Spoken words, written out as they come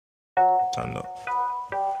Turn up.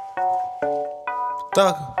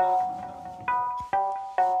 Thugger.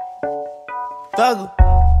 Thugger.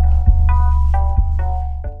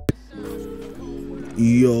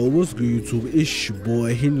 Yo, what's good YouTube? It's your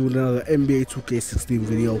boy hitting with another NBA 2K16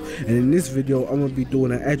 video, and in this video I'm gonna be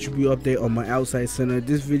doing an attribute update on my outside center.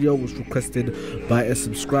 This video was requested by a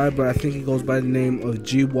subscriber. I think he goes by the name of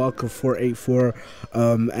GWalker484,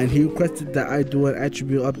 and he requested that I do an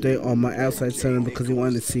attribute update on my outside center because he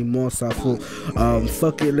wanted to see more. So I thought,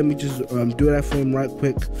 fuck it, let me just do that for him right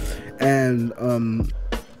quick. And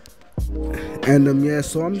yeah,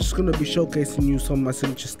 so I'm just gonna be showcasing you some of my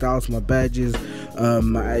signature styles, my badges,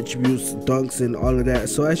 my attributes, dunks, and all of that.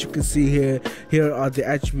 So as you can see here are the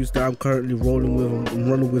attributes that I'm currently rolling with. I'm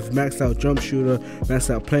running with maxed out jump shooter, maxed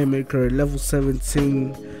out playmaker, level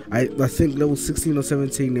 17, I think level 16 or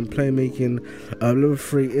 17 in playmaking, level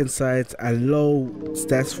 3 insights, and low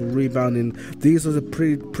stats for rebounding. These are the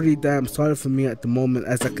pretty damn solid for me at the moment,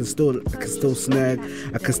 as I can still snag,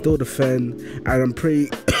 I can still defend, and I'm pretty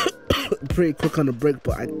quick on the break,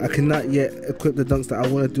 but I cannot yet equip the dunks that I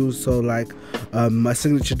want to do. So like my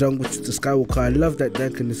signature dunk, which is the Skywalker, I love that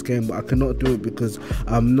dunk in this game, but I cannot do it because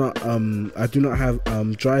I'm not I do not have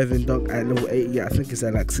driving dunk at level 8 yet. I think it's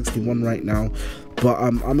at like 61 right now, but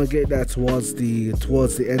I'm gonna get that towards the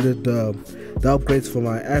end of the upgrades for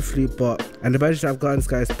my athlete. And the badges that I've gotten,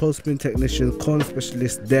 guys: post spin technician, corner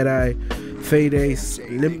specialist, deadeye, fade ace,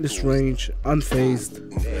 limitless range, unfazed,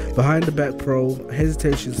 behind the back pro,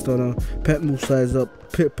 hesitation stunner, pet move size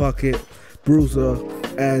up, pickpocket, bruiser,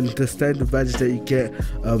 and the standard badges that you get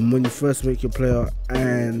when you first make your player.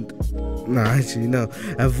 And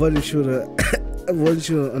and volume shooter.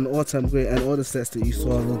 An all-time great, and all the stats that you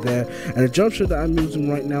saw over there. And the jump shot that I'm using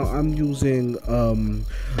right now, I'm using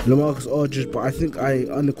LaMarcus Aldridge, but I think I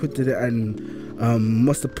unequipped it and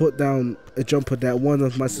must have put down a jumper that one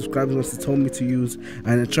of my subscribers must have told me to use,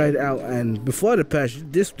 and I tried it out. And before the patch,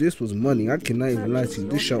 this was money. I cannot even lie to you,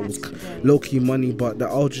 this shot was low-key money. But the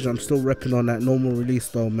Aldridge, I'm still repping on that normal release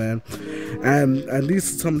though, man. And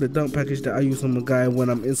these are some of the dunk package that I use on the guy when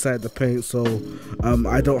I'm inside the paint, so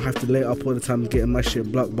I don't have to lay up all the time getting my shit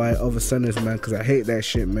blocked by other centers, man, because I hate that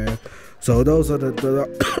shit, man. So those are the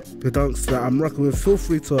dunks that I'm rocking with. Feel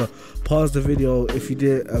free to pause the video if you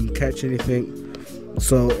did catch anything,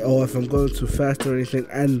 or if I'm going too fast or anything.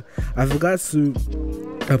 And I forgot to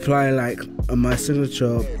apply like my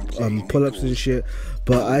signature pull-ups and shit,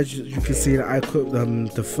 but as you can see that I equipped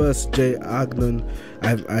the first J Agnon.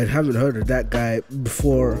 I haven't heard of that guy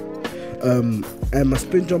before. And my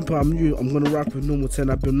spin jumper, I'm gonna rock with normal 10.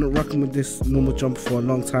 I've been rocking with this normal jumper for a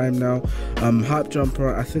long time now. Hop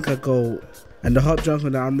jumper, I think I go, and the hop jumper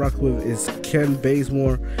that I'm rocking with is Ken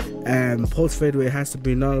Bazemore, and post fadeaway has to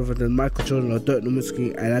be none other than Michael Jordan or Dirk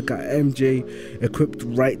Nowitzki, and I got MJ equipped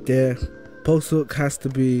right there. Post hook has to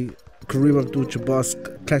be Kareem Abdul-Jabbar's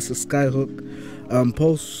classic skyhook.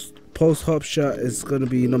 Post hop shot is gonna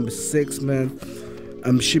be number 6, man.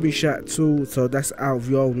 Shimmy shot 2, so that's out of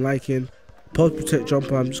your own liking. Post protect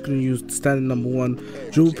jumper, I'm just gonna use standard number 1.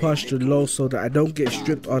 Dribble posture low so that I don't get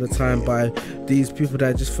stripped all the time by these people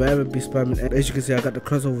that just forever be spamming. And as you can see, I got the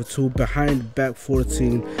crossover 2, behind back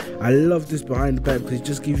 14. I love this behind the back because it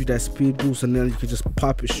just gives you that speed boost, and then you can just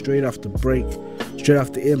pop it straight off the break, straight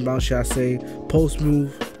off the inbound, shall I say. Post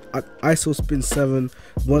move, ISO spin 7,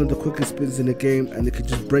 one of the quickest spins in the game, and it can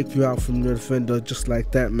just break you out from your defender just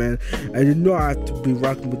like that, man. And you know I have to be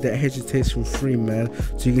rocking with that hesitation free, man,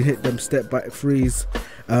 so you can hit them step back frees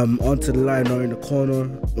onto the line or in the corner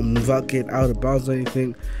without getting out of bounds or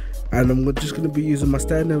anything. And I'm just going to be using my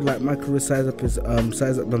standard like micro size up is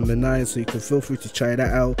size up number 9, so you can feel free to try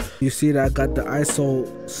that out. You see that I got the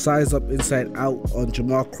ISO size up inside out on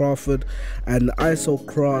Jamal Crawford, and the ISO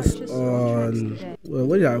cross on, well,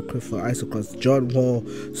 what did I equip for ISO cross? John Wall,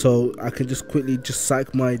 so I can just quickly just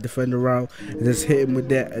psych my defender out and just hit him with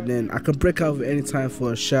that, and then I can break out of it anytime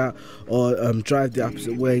for a shot or drive the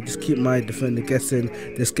opposite way. Just keep my defender guessing.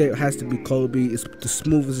 The escape has to be Kobe. It's the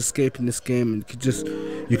smoothest escape in this game, and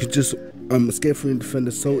you could just escape from the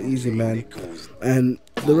defender so easy, man. And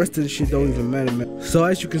the rest of the shit don't even matter, man. So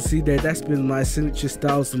as you can see there, that's been my signature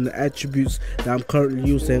styles and the attributes that I'm currently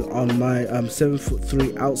using on my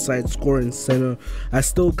 7'3" outside scoring center. I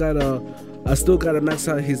still gotta max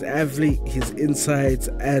out his athlete, his insides,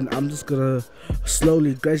 and I'm just gonna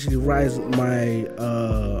gradually rise my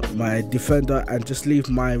my defender and just leave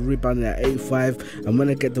my rebounding at 8.5. And when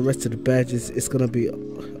I get the rest of the badges, it's gonna be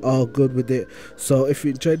all good with it. So if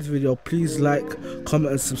you enjoyed this video, please like,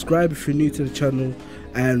 comment, and subscribe if you're new to the channel.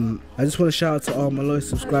 And I just want to shout out to all my loyal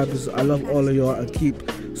subscribers. I love all of y'all, and keep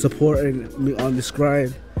supporting me on this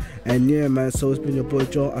grind. And yeah, man, so it's been your boy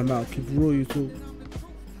Joe. I'm out. Keep it real, YouTube.